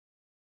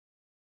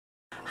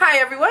Hi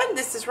everyone,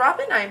 this is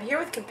Robin. I am here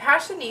with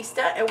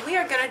Compassionista and we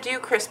are going to do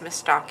Christmas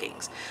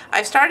stockings.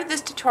 I've started this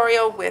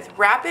tutorial with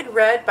Rapid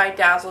Red by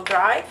Dazzle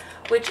Dry,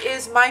 which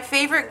is my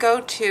favorite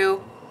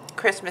go-to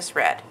Christmas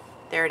red.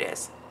 There it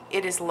is.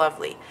 It is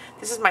lovely.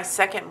 This is my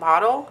second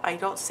bottle. I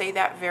don't say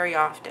that very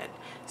often.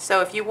 So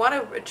if you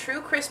want a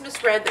true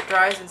Christmas red that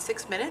dries in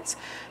 6 minutes,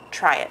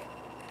 try it.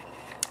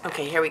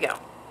 Okay, here we go.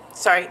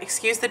 Sorry,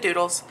 excuse the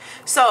doodles.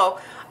 So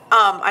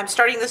I'm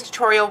starting this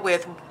tutorial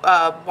with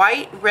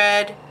white,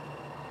 red,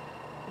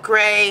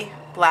 gray,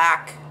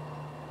 black,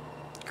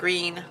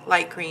 green,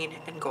 light green,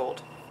 and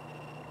gold.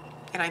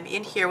 And I'm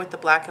in here with the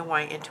black and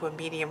white into a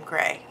medium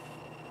gray.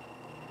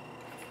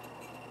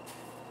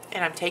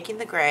 And I'm taking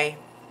the gray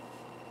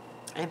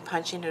and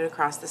punching it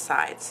across the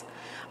sides.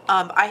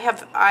 I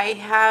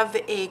have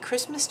a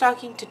Christmas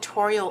stocking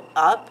tutorial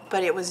up,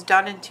 but it was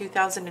done in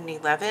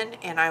 2011,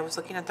 and I was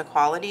looking at the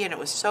quality and it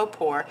was so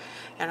poor,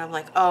 and I'm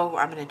like, oh,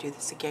 I'm going to do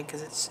this again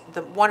because it's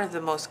one of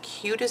the most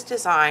cutest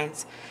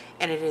designs,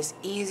 and it is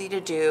easy to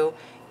do.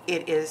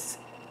 It is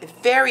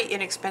very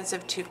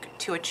inexpensive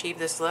to achieve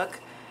this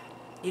look.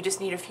 You just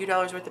need a few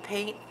dollars worth of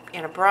paint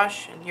and a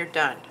brush and you're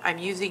done. I'm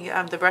using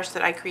the brush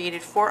that I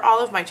created for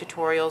all of my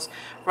tutorials,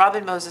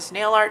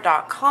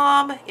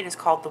 robinmosesnailart.com. It is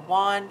called the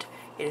Wand.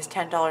 It is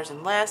 $10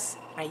 and less.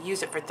 I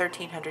use it for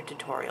 1,300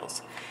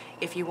 tutorials.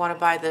 If you want to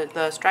buy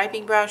the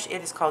striping brush,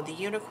 it is called the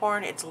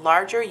Unicorn. It's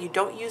larger. You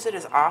don't use it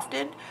as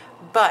often,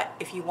 but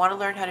if you want to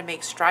learn how to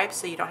make stripes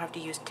so you don't have to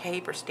use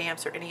tape or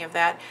stamps or any of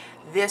that,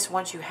 this,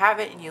 once you have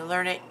it and you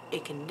learn it,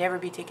 it can never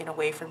be taken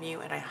away from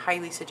you, and I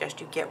highly suggest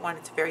you get one.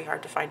 It's very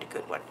hard to find a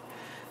good one.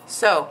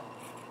 So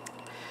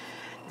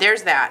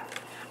there's that.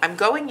 I'm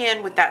going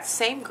in with that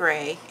same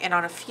gray, and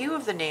on a few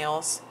of the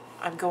nails,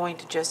 I'm going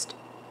to just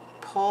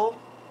pull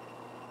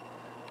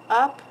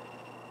up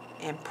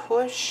and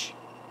push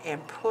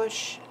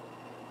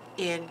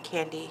in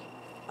candy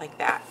like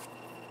that.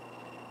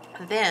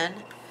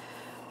 Then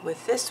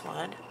with this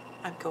one,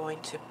 I'm going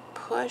to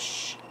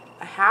push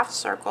a half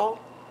circle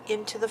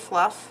into the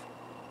fluff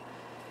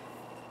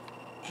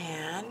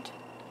and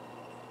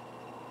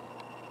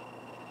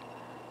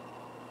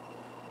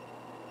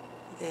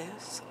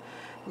this.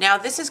 Now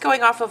this is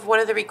going off of one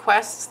of the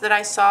requests that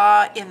I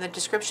saw in the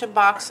description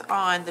box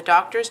on the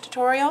doctor's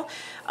tutorial.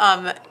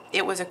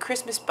 It was a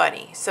Christmas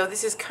bunny. So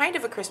this is kind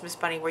of a Christmas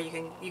bunny where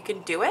you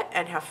can do it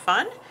and have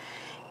fun.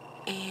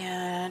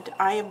 And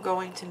I am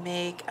going to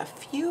make a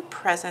few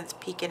presents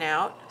peeking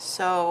out.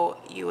 So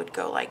you would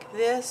go like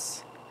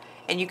this,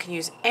 and you can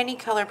use any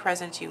color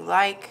presents you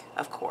like,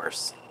 of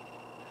course.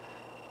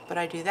 But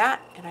I do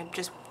that, and I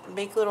just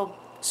make little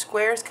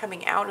squares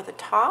coming out of the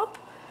top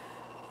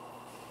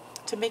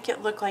to make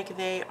it look like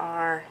they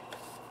are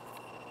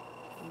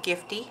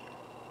gifty.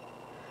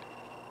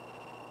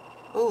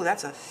 Ooh,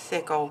 that's a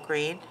thick old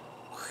green.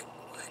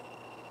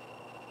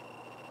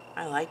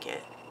 I like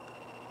it.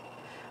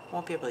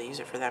 Won't be able to use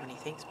it for that many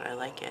things, but I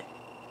like it.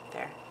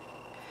 There.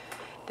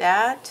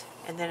 That,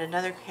 and then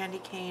another candy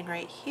cane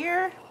right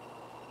here.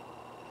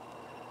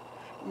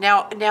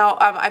 Now,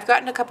 I've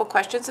gotten a couple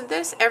questions of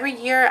this. Every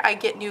year I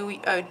get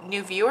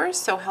new viewers,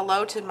 so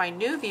hello to my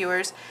new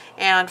viewers.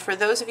 And for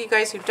those of you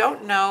guys who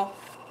don't know,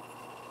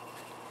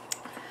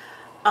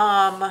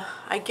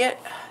 I get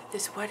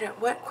this.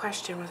 What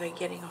question was I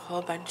getting a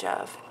whole bunch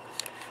of?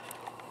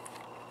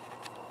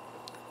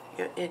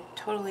 It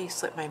totally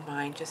slipped my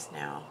mind just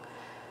now.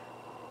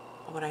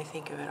 When I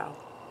think of it, I'll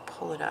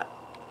pull it up.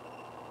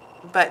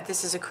 But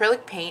this is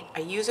acrylic paint. I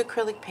use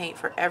acrylic paint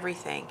for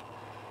everything.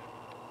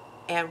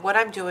 And what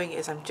I'm doing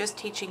is I'm just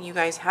teaching you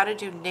guys how to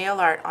do nail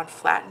art on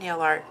flat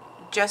nail art,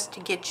 just to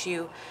get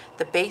you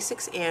the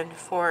basics in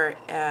for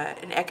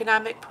an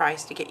economic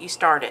price to get you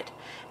started.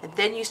 And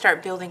then you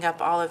start building up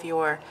all of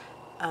your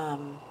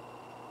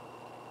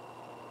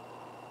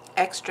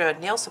extra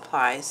nail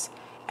supplies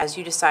as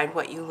you decide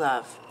what you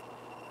love.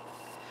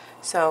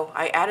 So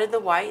I added the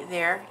white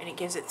there, and it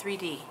gives it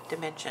 3D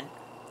dimension.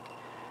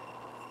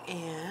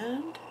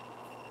 And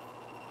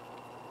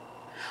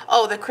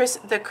oh, the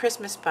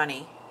Christmas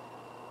bunny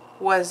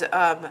was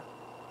a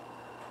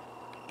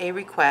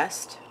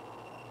request.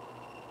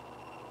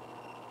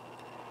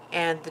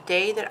 And the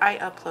day that I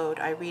upload,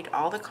 I read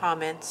all the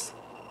comments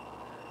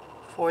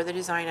for the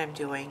design I'm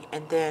doing,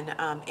 and then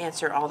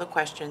answer all the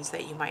questions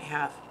that you might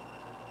have.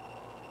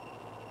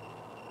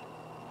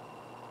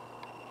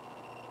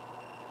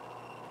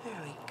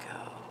 There we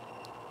go.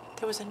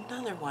 There was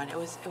another one. It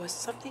was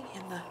something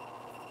in the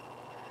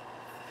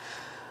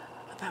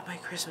about my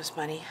Christmas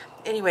bunny.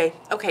 Anyway,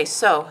 okay,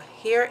 so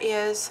here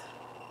is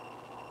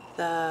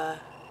the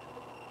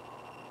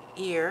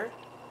ear.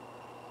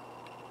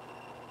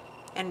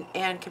 And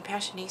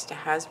Compassionista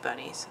has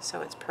bunnies,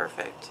 so it's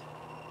perfect.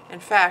 In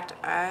fact,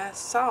 I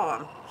saw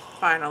them,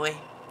 finally.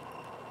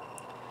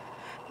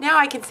 Now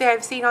I can say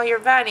I've seen all your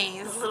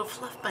bunnies. The little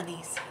fluff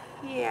bunnies.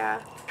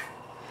 Yeah.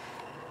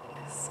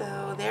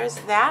 So there's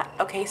that.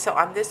 Okay, so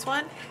on this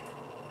one,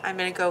 I'm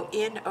going to go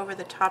in over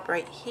the top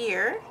right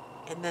here,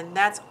 and then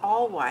that's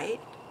all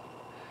white,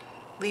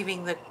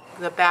 leaving the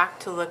back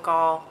to look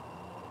all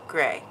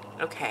gray.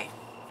 Okay.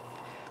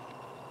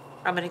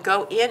 I'm going to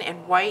go in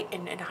and white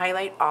and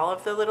highlight all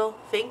of the little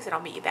things, and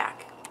I'll meet you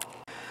back.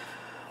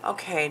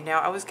 Okay, now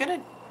I was going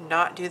to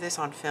not do this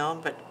on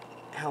film, but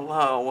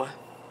hello.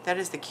 That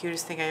is the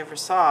cutest thing I ever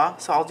saw,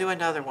 so I'll do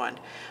another one.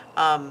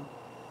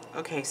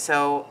 Okay,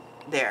 so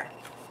there.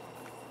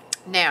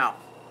 Now,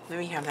 let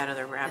me have that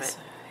other rabbit.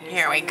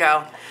 Here we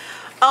go.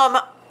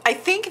 I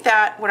think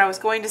that what I was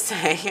going to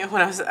say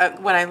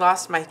when I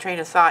lost my train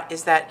of thought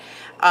is that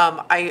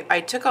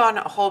I took on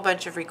a whole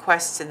bunch of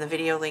requests in the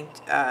video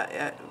linked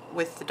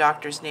with the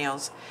doctor's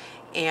nails,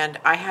 and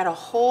I had a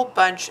whole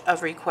bunch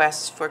of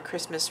requests for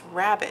Christmas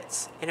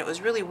rabbits, and it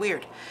was really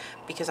weird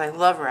because I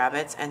love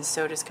rabbits and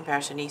so does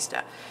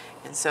Compassionista,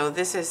 and so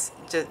this is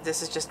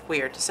just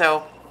weird.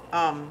 So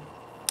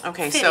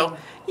okay, fitting. So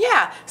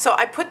yeah, so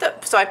I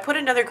put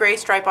another gray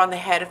stripe on the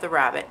head of the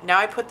rabbit. Now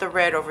I put the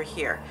red over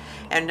here,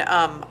 and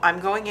I'm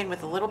going in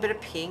with a little bit of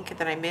pink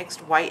that I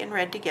mixed white and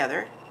red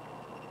together,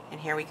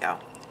 and here we go.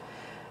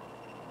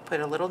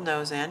 Put a little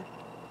nose in,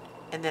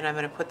 and then I'm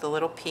going to put the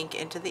little pink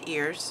into the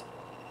ears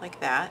like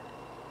that,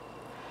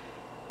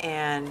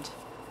 and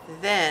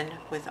then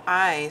with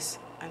eyes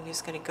I'm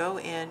just going to go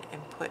in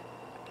and put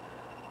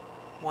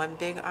one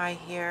big eye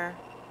here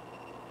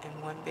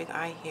and one big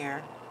eye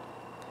here.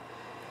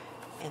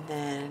 And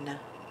then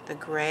the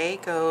gray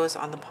goes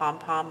on the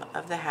pom-pom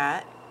of the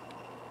hat,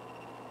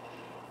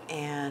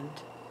 and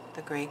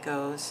the gray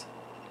goes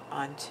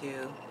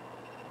onto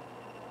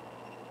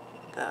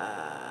the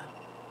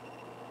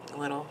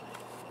little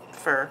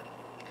fur.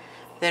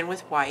 Then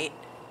with white,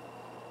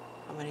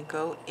 I'm going to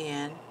go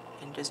in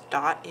and just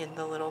dot in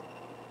the little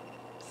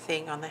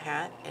thing on the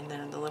hat, and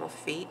then the little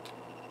feet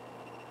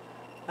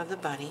of the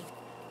bunny.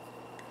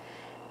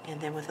 And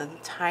then with a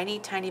tiny,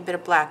 tiny bit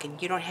of black,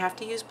 and you don't have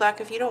to use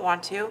black if you don't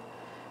want to,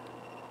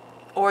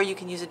 or you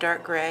can use a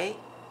dark gray,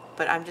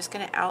 but I'm just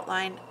going to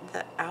outline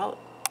the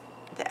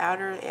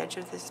outer edge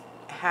of this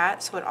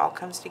hat so it all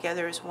comes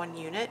together as one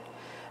unit.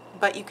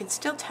 But you can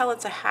still tell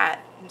it's a hat,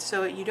 and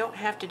so you don't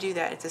have to do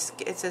that.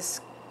 It's a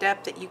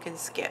step that you can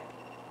skip.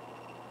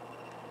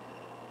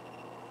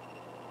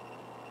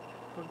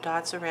 Little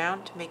dots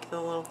around to make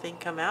the little thing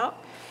come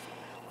out,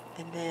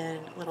 and then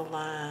little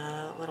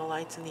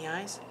lights in the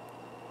eyes.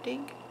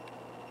 Dink,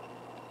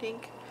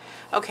 dink.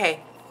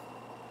 Okay,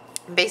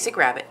 basic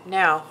rabbit.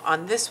 Now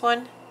on this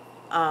one,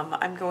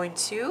 I'm going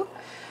to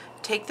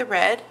take the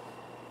red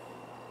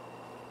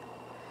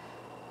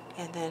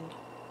and then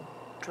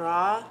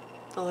draw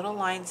the little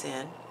lines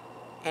in,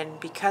 and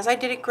because I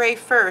did it gray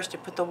first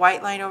and put the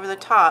white line over the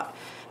top,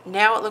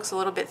 now it looks a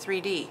little bit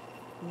 3D.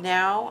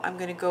 Now I'm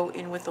going to go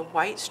in with a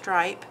white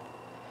stripe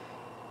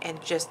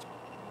and just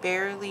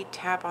barely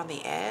tap on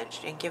the edge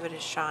and give it a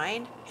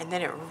shine, and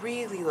then it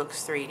really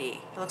looks 3D.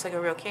 It looks like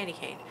a real candy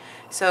cane.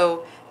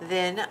 So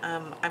then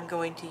I'm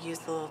going to use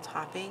the little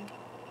topping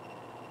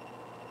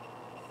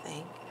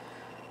thing.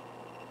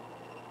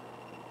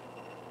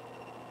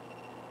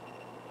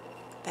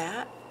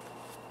 That.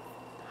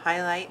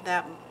 Highlight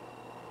that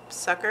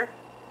sucker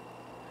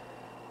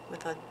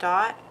with a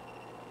dot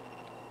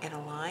and a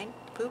line.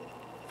 Boop.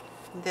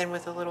 And then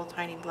with a little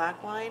tiny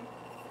black line,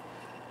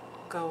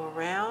 go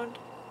around,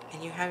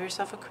 and you have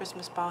yourself a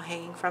Christmas ball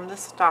hanging from the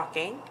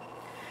stocking.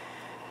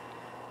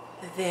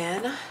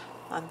 Then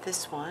on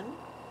this one,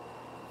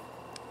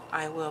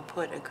 I will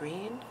put a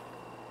green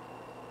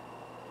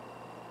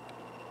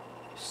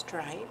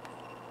stripe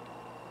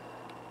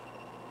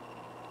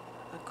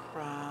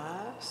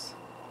across,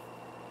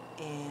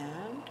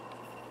 and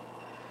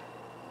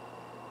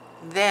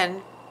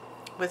then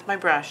with my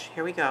brush,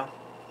 here we go.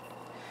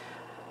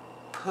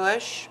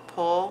 Push,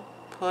 pull,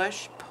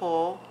 push,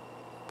 pull,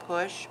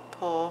 push,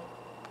 pull,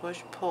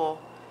 push,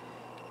 pull,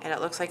 and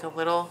it looks like a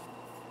little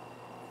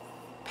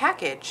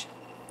package.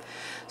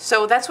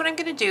 So that's what I'm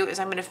going to do, is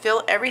I'm going to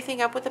fill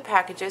everything up with the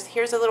packages.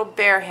 Here's a little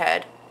bear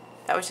head.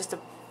 That was just a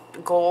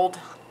gold,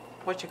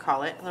 what you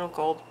call it, a little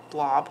gold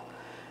blob.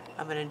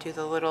 I'm going to do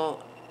the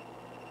little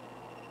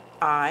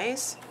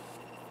eyes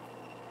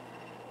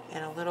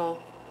and a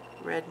little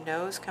red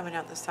nose coming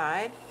out the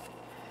side.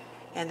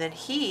 And then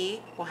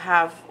he will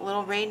have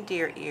little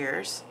reindeer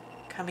ears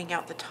coming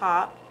out the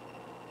top.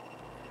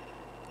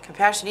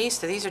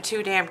 Compassionista, these are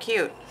too damn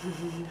cute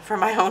for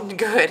my own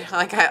good.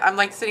 Like I'm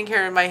like sitting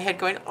here in my head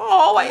going,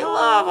 oh, I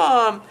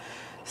love them.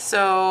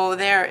 So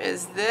there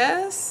is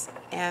this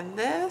and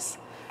this.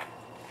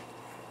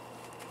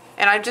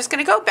 And I'm just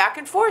going to go back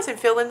and forth and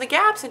fill in the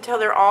gaps until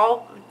they're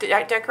all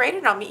decorated,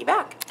 and I'll meet you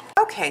back.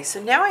 Okay,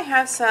 so now I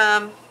have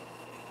some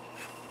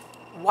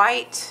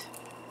white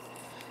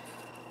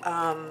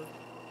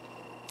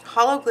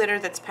hollow glitter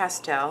that's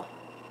pastel,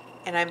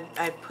 and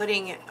I'm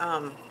putting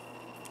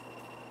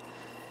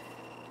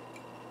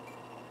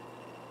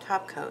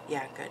top coat,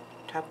 yeah, good,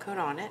 top coat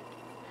on it,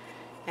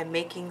 and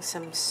making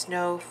some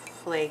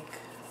snowflake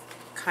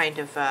kind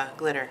of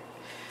glitter.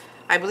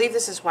 I believe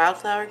this is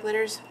wildflower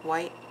glitters,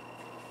 white.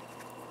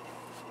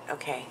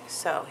 Okay,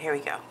 so here we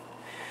go.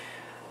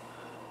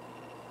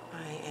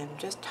 I am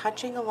just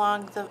touching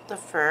along the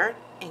fur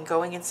and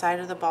going inside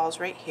of the balls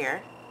right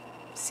here.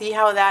 See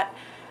how that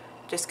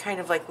just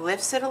kind of like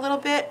lifts it a little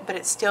bit, but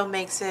it still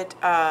makes it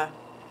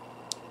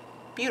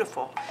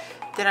beautiful.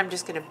 Then I'm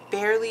just going to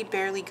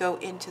barely go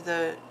into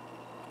the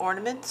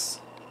ornaments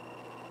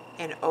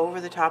and over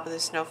the top of the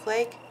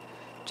snowflake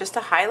just to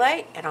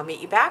highlight, and I'll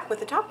meet you back with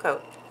the top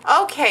coat.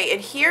 Okay,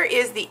 and here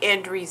is the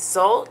end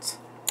result.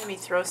 Let me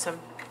throw some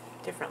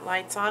different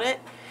lights on it,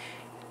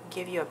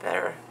 give you a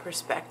better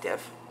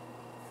perspective.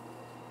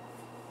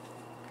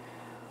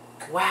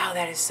 Wow,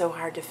 that is so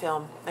hard to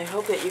film. I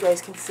hope that you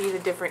guys can see the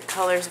different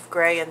colors of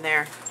gray in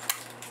there.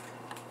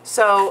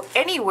 So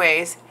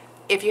anyways,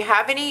 if you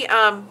have any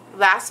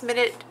last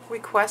minute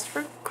requests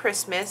for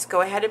Christmas,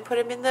 go ahead and put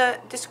them in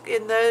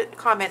the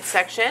comment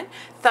section.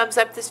 Thumbs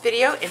up this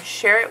video and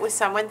share it with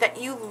someone that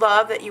you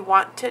love, that you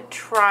want to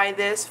try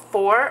this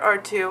for, or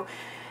to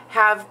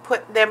have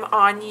put them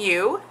on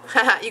you.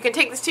 You can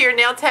take this to your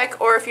nail tech,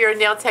 or if you're a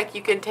nail tech,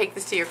 you can take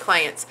this to your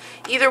clients.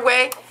 Either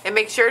way, it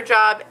makes your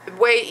job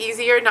way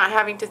easier not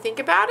having to think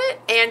about it,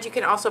 and you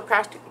can also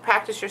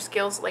practice your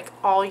skills like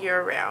all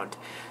year round.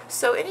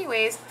 So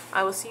anyways,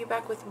 I will see you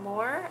back with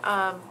more.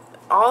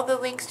 All the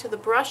links to the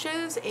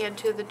brushes and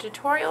to the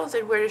tutorials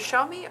and where to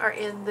show me are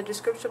in the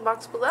description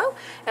box below.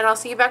 And I'll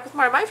see you back with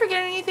more. Am I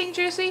forgetting anything,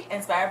 Juicy?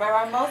 Inspired by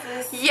Robin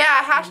Moses.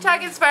 Yeah,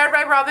 hashtag inspired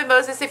by Robin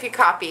Moses if you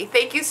copy.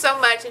 Thank you so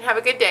much and have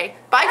a good day.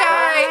 Bye,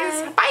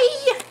 guys.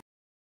 Bye.